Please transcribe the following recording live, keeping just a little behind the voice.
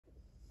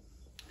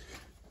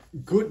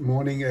Good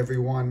morning,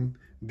 everyone.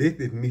 This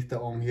is Mr.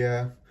 Ong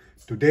here.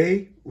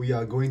 Today, we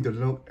are going to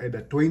look at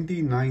the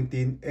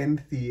 2019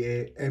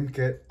 NCEA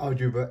MCAT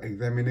Algebra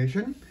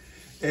examination.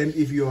 And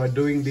if you are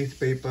doing this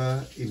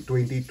paper in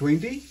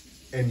 2020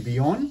 and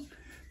beyond,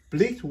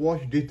 please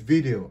watch this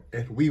video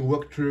as we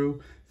work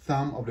through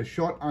some of the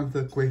short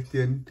answer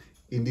questions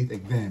in this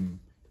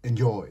exam.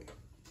 Enjoy.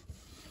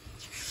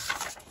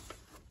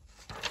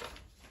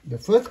 The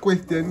first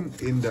question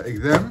in the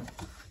exam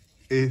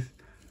is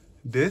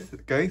this,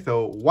 okay?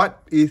 So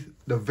what is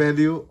the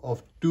value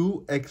of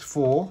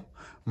 2x4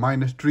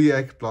 minus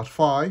 3x plus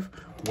 5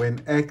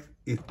 when x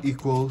is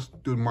equals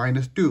to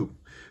minus 2?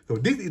 So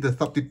this is a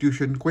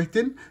substitution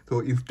question. So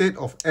instead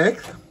of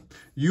x,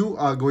 you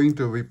are going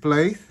to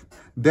replace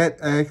that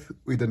x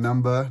with the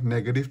number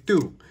negative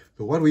 2.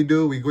 So what we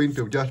do, we're going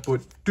to just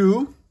put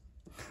 2.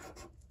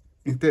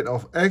 Instead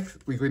of x,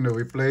 we're going to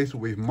replace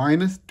with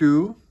minus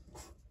 2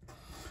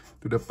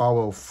 to the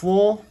power of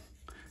 4.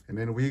 And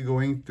then we're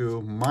going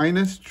to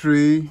minus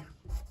 3.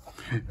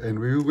 And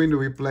we're going to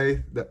replace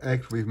the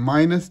x with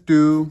minus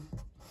 2.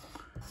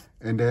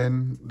 And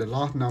then the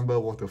last number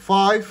was a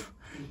 5.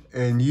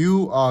 And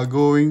you are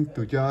going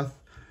to just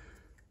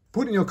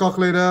put in your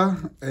calculator.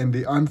 And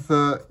the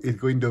answer is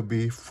going to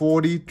be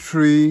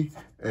 43.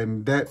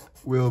 And that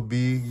will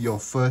be your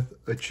first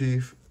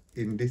achieve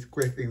in this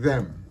quiz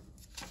exam.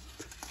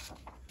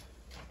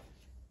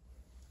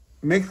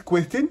 Next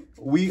question,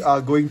 we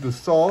are going to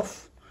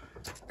solve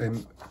a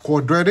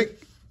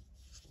quadratic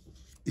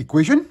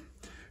equation.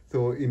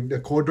 So in the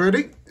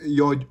quadratic,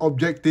 your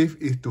objective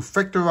is to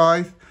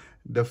factorize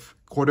the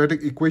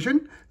quadratic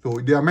equation. So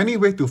there are many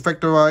ways to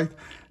factorize.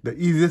 The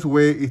easiest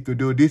way is to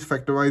do this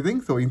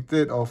factorizing. So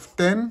instead of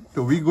 10,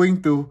 so we're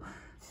going to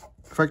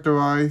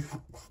factorize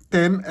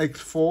 10x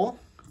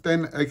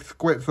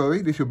squared,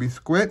 sorry, this should be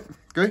squared,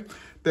 okay?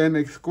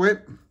 10x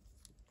squared.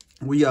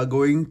 We are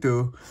going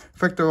to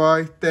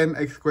factorize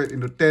 10x squared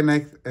into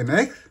 10x and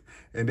x.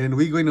 And then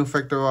we're going to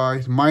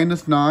factorize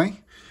minus 9.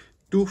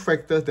 Two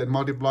factors that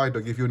multiply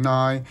to give you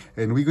 9.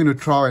 And we're going to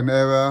try an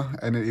error.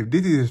 And if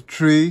this is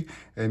 3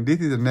 and this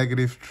is a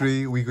negative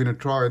 3, we're going to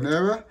try an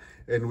error.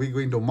 And we're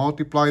going to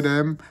multiply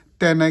them.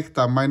 10x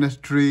times minus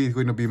 3 is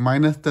going to be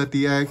minus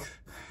 30x.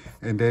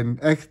 And then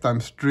x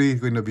times 3 is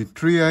going to be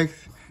 3x.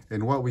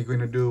 And what we're going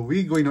to do,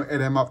 we're going to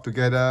add them up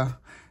together.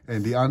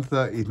 And the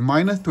answer is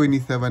minus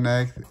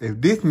 27x. If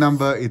this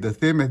number is the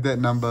same as that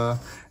number,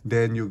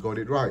 then you got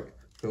it right.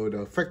 So the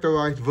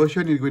factorized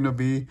version is going to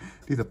be,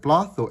 this is a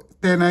plus, so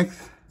 10x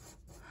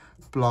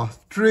plus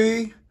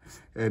 3.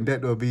 And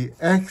that will be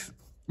x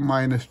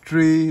minus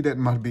 3. That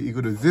must be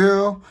equal to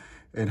 0.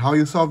 And how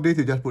you solve this,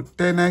 you just put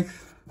 10x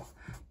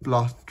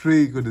plus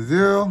 3 equal to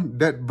 0.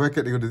 That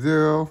bracket equal to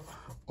 0.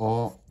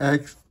 Or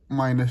x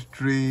minus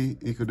 3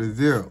 equal to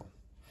 0.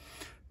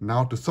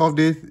 Now to solve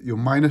this, you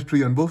minus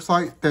 3 on both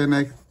sides.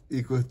 10x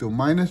equals to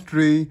minus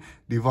 3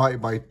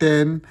 divided by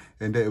 10.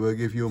 And that will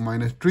give you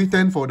minus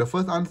 310 for the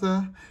first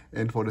answer.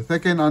 And for the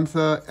second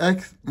answer,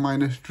 x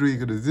minus 3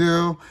 equals to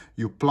 0.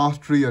 You plus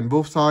 3 on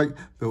both sides.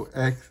 So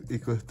x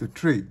equals to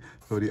 3.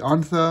 So the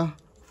answer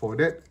for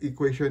that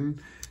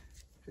equation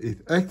is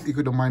x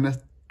equal to minus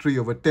 3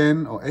 over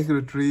 10 or x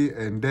equal to 3.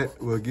 And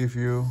that will give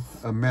you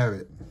a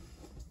merit.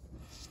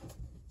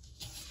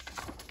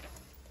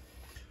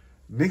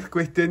 Next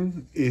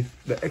question is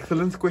the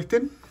excellence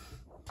question.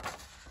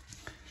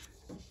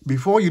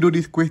 Before you do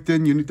this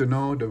question, you need to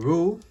know the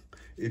rule.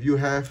 If you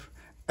have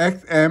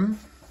xm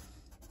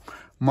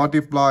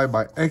multiplied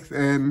by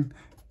xn,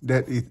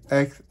 that is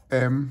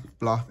xm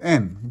plus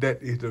n.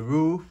 That is the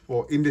rule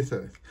for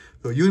indices.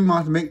 So you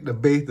must make the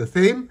base the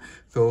same.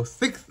 So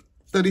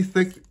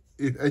 636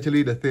 is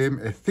actually the same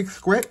as 6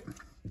 squared.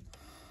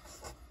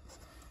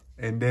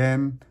 And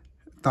then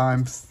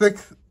times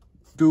 6,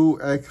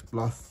 2x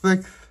plus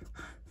 6.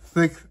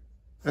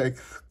 6x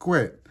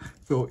squared.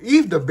 So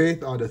if the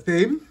base are the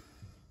same,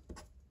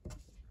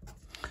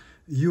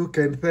 you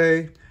can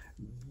say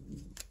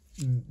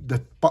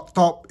the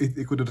top is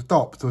equal to the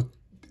top. So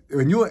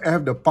when you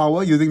have the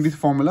power using this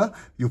formula,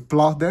 you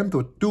plus them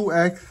to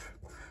 2x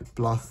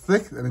plus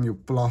 6 and then you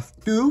plus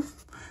 2.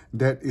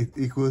 That is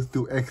equals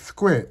to x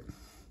squared.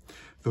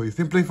 So you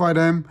simplify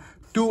them.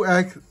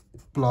 2x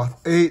plus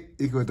 8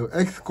 equal to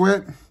x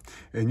squared.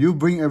 And you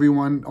bring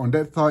everyone on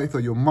that side, so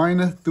you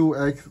minus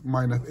 2x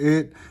minus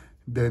 8,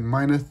 then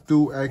minus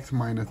 2x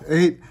minus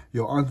 8.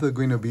 Your answer is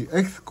going to be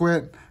x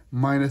squared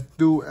minus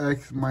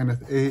 2x minus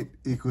 8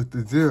 equals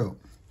to 0.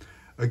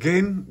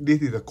 Again,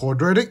 this is a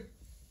quadratic.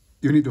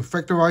 You need to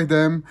factorize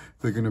them.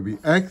 So it's going to be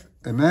x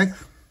and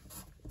x.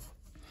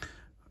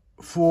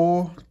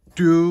 4,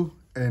 2,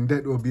 and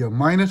that will be a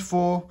minus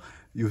 4.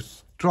 You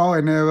try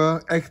an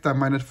error. X times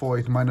minus 4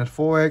 is minus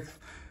 4x.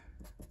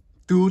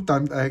 2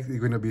 times x is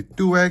going to be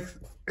 2x.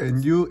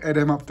 And you add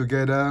them up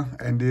together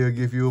and they'll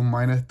give you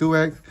minus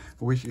 2x,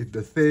 which is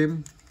the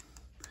same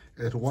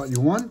as what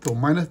you want. So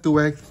minus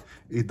 2x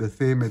is the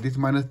same as this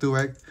minus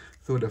 2x.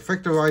 So the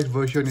factorized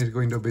version is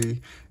going to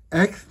be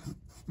x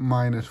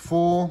minus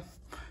 4,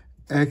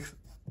 x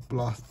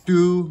plus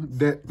 2,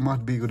 that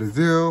must be equal to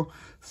 0.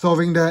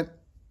 Solving that,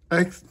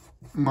 x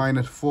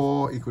minus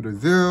 4 equal to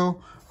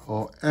 0,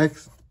 or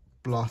x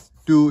plus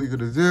 2 equal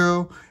to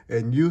 0,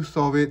 and you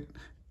solve it,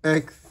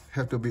 x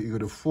have to be equal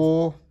to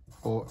 4,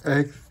 or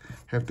x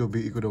have to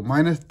be equal to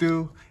minus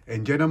 2.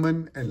 And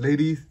gentlemen and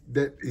ladies,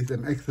 that is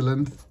an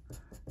excellence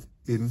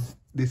in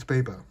this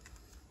paper.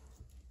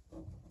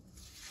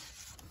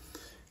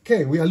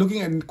 Okay, we are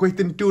looking at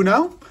question 2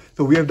 now.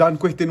 So we have done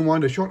question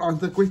 1, the short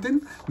answer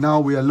question. Now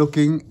we are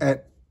looking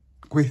at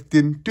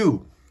question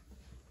 2.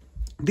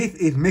 This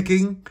is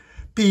making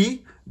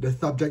P the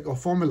subject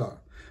of formula.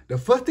 The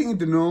first thing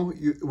to know,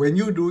 when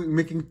you do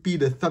making P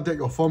the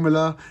subject of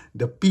formula,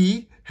 the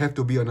P have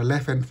to be on the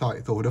left hand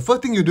side. So the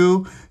first thing you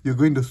do, you're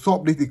going to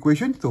swap this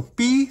equation. So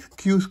P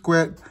Q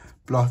squared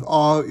plus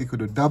R equal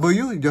to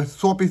W. You just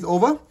swap this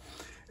over.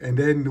 And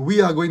then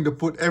we are going to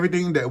put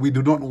everything that we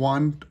do not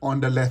want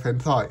on the left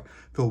hand side.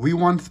 So we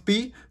want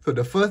P. So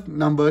the first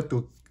number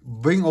to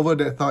bring over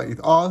that side is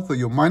R. So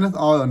you minus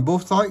R on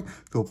both sides.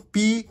 So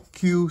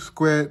PQ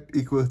squared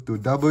equals to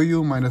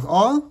W minus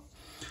R.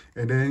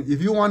 And then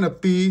if you want a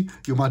P,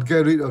 you must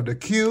get rid of the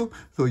Q.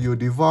 So you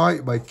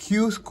divide by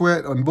Q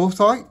squared on both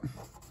sides.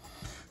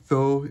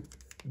 So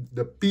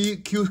the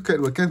Q squared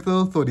will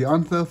cancel. So the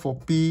answer for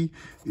P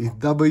is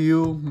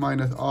W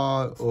minus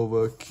R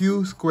over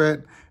Q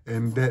squared.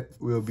 And that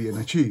will be an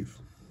achieve.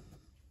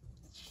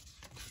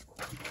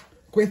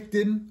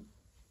 Question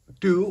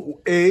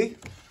 2A,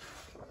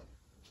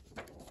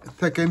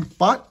 second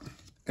part,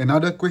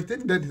 another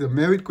question. That is a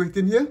merit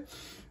question here.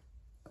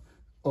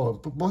 Or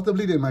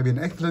possibly there might be an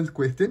excellence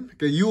question.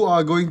 Okay, you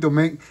are going to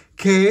make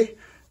K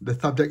the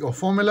subject of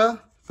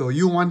formula. So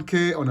you want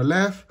K on the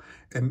left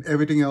and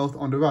everything else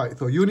on the right.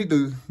 So you need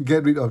to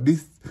get rid of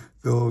this.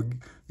 So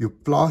you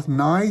plus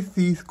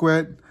 9C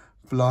squared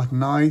plus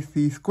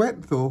 9C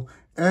squared. So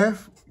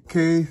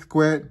Fk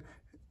squared,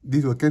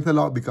 this will cancel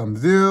out, become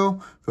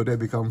 0. So that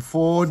becomes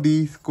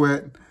 4d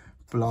squared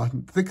plus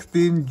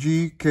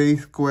 16gk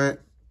squared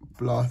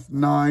plus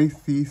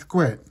 9c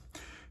squared.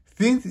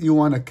 Since you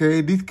want a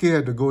k, this k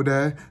have to go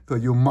there. So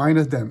you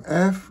minus them.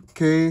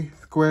 Fk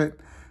squared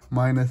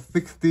minus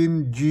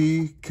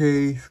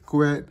 16gk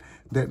squared,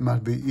 that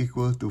must be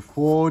equal to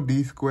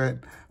 4d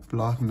squared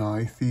plus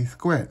 9c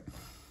squared.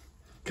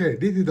 Okay,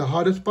 this is the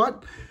hardest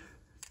part.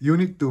 You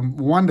need to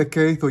want the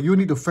k, so you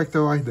need to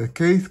factorize the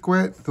k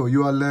squared. So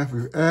you are left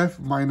with f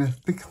minus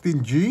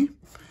 16g.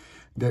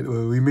 That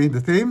will remain the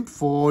same,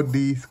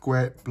 4d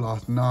squared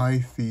plus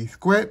 9c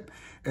squared.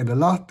 And the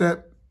last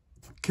step,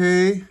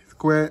 k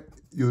squared,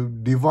 you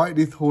divide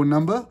this whole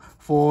number,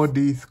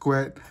 4d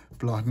squared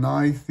plus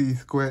 9c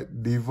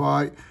squared,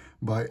 divide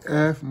by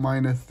f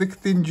minus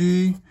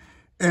 16g.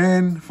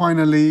 And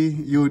finally,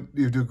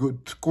 if you go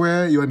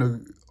square, you want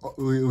to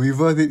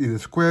reverse it in the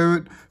square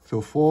root. So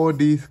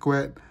 4d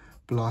squared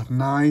plus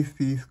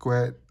 9c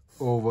squared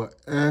over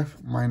f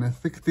minus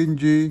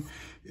 16g.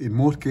 In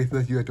most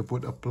cases, you have to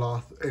put a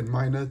plus and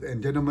minus.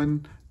 And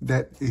gentlemen,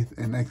 that is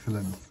an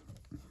excellence.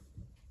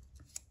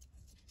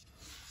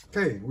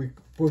 Okay, we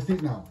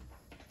proceed now.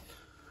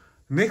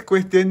 Next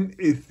question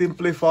is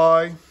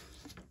simplify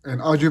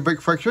an algebraic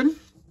fraction.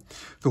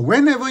 So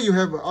whenever you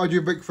have an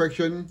algebraic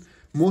fraction,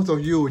 most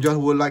of you just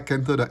would like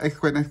cancel the x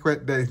squared and x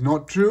squared. That is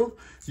not true.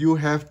 You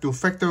have to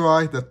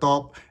factorize the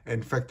top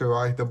and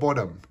factorize the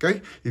bottom.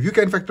 Okay? If you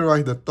can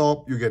factorize the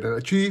top, you get an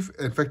achieve,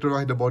 and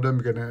factorize the bottom,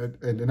 you get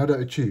another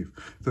achieve.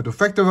 So to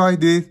factorize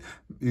this,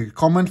 the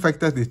common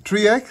factors is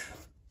 3x,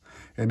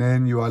 and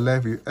then you are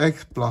left with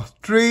x plus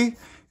 3.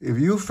 If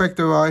you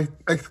factorize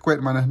x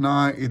squared minus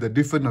 9 is the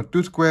difference of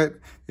 2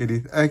 squared, it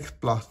is x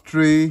plus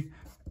 3,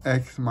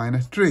 x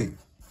minus 3.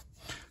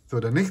 So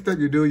the next step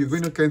you do, you're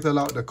going to cancel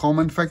out the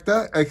common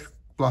factor, x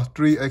plus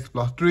 3, x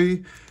plus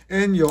 3,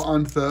 and your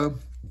answer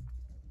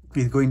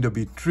is going to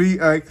be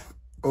 3x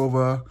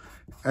over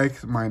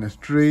x minus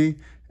 3,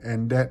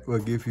 and that will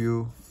give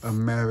you a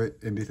merit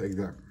in this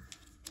exam.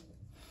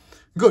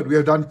 Good, we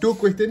have done 2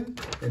 questions,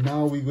 and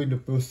now we're going to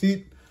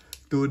proceed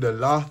to the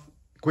last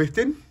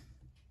question.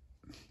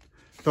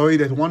 Sorry,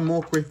 there's one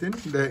more question.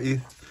 There is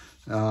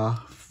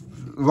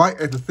right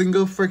as a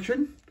single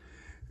fraction.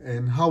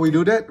 And how we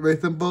do that? Very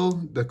simple.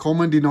 The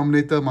common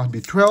denominator must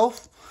be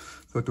 12.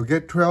 So to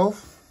get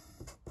 12,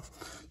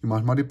 you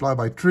must multiply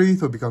by 3.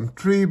 So it becomes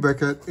 3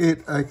 bracket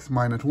 8x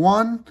minus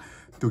 1.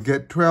 To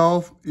get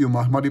 12, you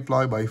must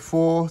multiply by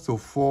 4. So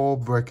 4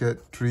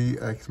 bracket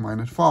 3x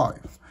minus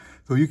 5.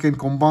 So you can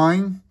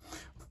combine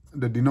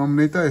the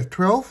denominator as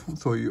 12.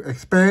 So you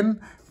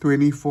expand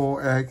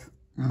 24x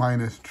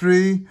minus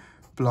 3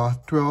 plus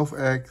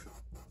 12x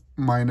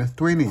minus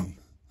 20.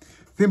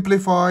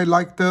 Simplify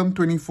like term,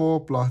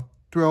 24 plus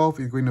 12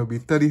 is going to be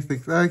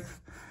 36x.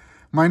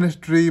 Minus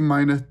 3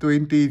 minus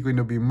 20 is going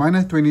to be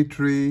minus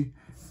 23.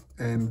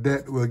 And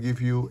that will give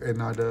you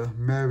another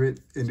merit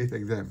in this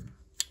exam.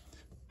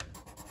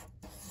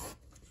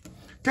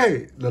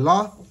 Okay, the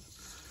last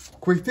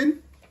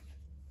question.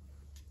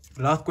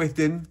 Last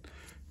question,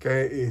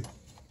 okay, is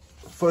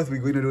first we're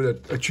going to do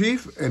the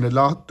achieve, and the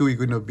last two is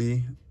going to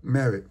be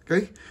merit,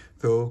 okay?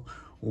 So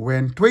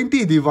when 20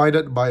 is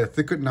divided by a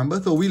secret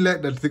number, so we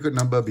let the secret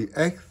number be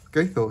x,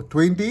 okay, so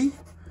 20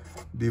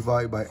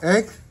 divided by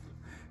x,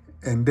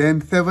 and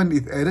then 7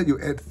 is added, you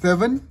add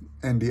 7,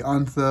 and the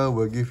answer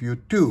will give you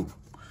 2.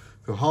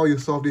 So how you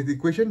solve this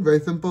equation?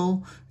 Very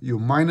simple, you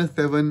minus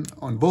 7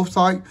 on both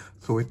sides,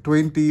 so it's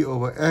 20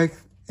 over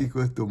x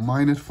equals to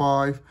minus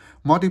 5,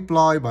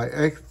 multiply by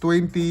x,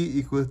 20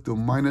 equals to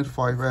minus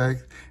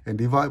 5x, and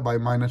divide by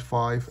minus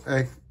 5,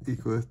 x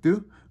equals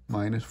to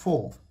minus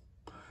 4.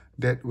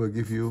 That will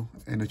give you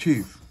an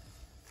achieve.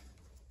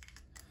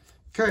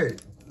 Okay,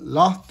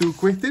 last two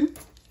questions.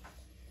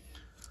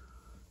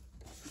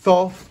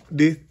 Solve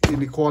this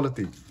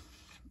inequality.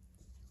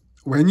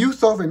 When you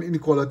solve an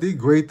inequality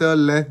greater,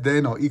 less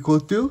than, or equal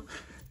to,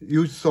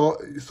 you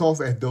solve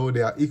as though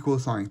they are equal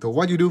signs. So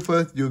what you do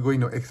first, you're going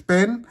to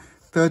expand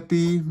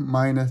 30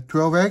 minus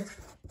 12x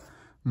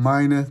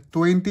minus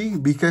 20.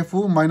 Be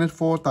careful, minus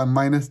 4 times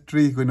minus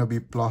 3 is going to be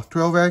plus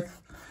 12x.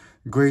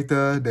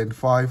 Greater than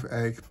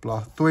 5x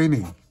plus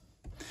 20.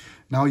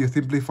 Now you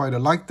simplify the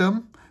like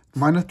term.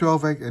 Minus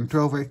 12x and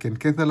 12x can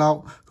cancel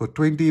out. So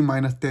 20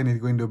 minus 10 is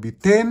going to be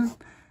 10.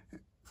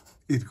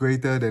 It's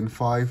greater than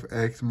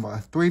 5x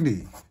plus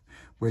 20.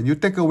 When you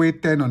take away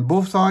 10 on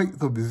both sides,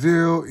 so the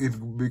 0 is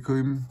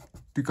become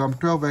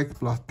 12x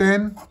plus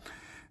 10.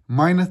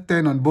 Minus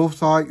 10 on both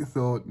sides,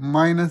 so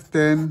minus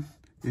 10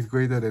 is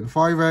greater than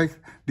 5x.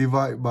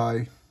 Divide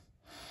by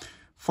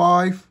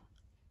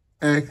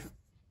 5x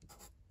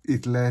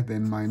is less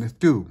than minus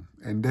 2,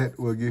 and that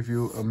will give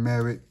you a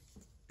merit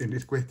in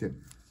this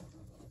question.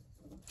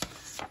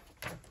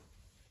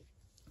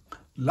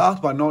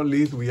 Last but not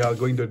least, we are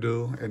going to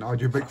do an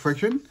algebraic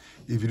fraction.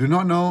 If you do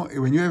not know,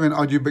 when you have an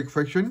algebraic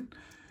fraction,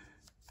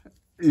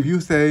 if you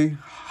say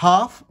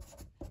half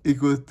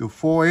equals to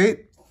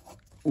 4/8,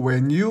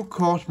 when you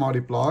cross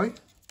multiply,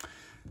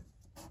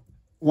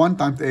 1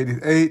 times 8 is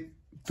 8,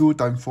 2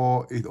 times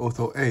 4 is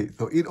also 8.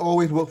 So it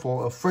always works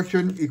for a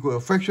fraction equal a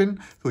fraction.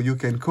 So you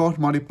can cross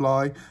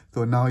multiply.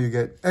 So now you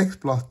get x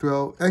plus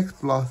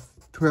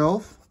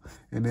 12,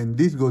 and then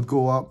this will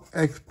go up,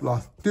 x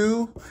plus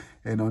 2.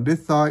 And on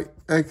this side,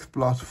 x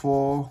plus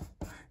 4.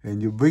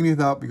 And you bring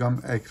it up,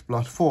 become x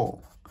plus 4.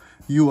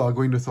 You are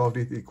going to solve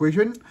this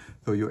equation.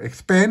 So you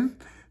expand.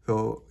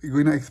 So you're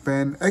going to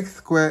expand x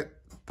squared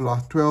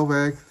plus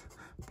 12x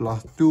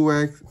plus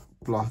 2x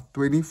plus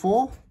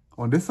 24.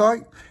 On this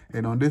side,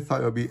 and on this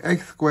side will be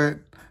x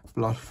squared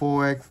plus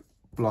 4x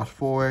plus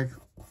 4x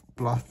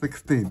plus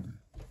 16.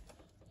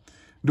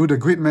 Do the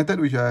grid method,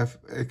 which I have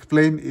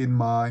explained in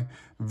my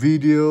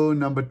video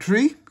number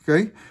 3.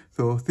 Okay,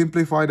 so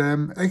simplify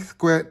them. X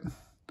squared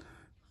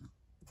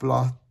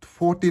plus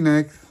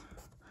 14x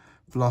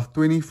plus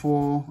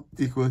 24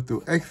 equals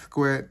to x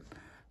squared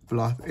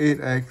plus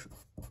 8x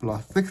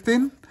plus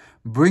 16.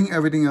 Bring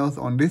everything else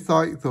on this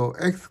side. So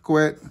x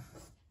squared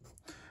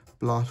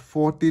plus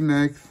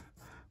 14x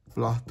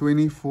plus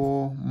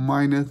 24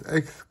 minus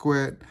x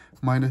squared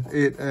minus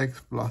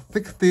 8x plus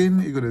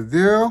 16 equal to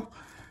 0.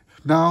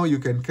 Now you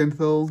can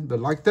cancel the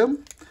like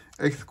term.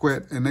 X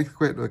squared and x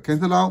squared will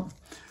cancel out.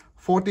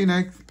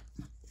 14x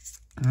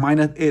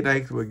minus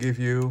 8x will give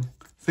you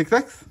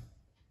 6x.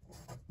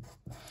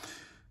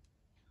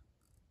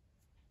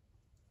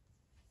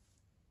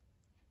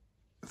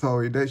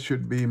 Sorry, that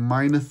should be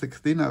minus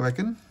 16, I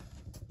reckon.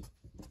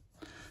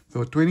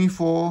 So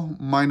 24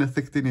 minus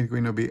 16 is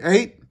going to be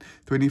 8.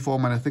 24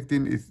 minus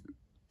 16 is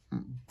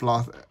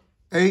plus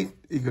 8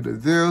 equal to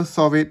 0.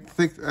 Solve it.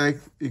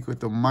 6x equal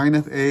to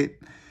minus 8.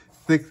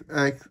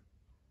 6x,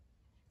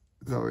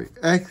 sorry,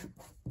 x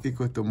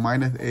equal to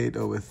minus 8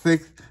 over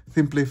 6.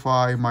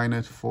 Simplify,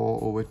 minus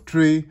 4 over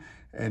 3.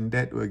 And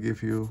that will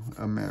give you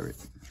a merit.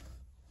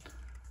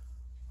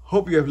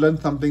 Hope you have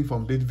learned something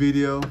from this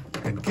video.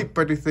 And keep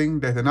practicing.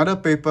 There's another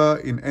paper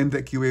in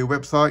NCEA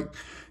website.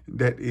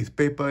 That is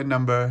paper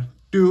number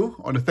 2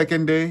 on the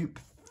second day.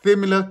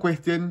 Similar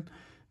question,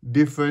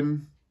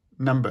 different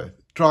numbers.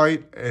 Try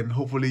it and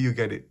hopefully you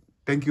get it.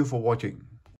 Thank you for watching.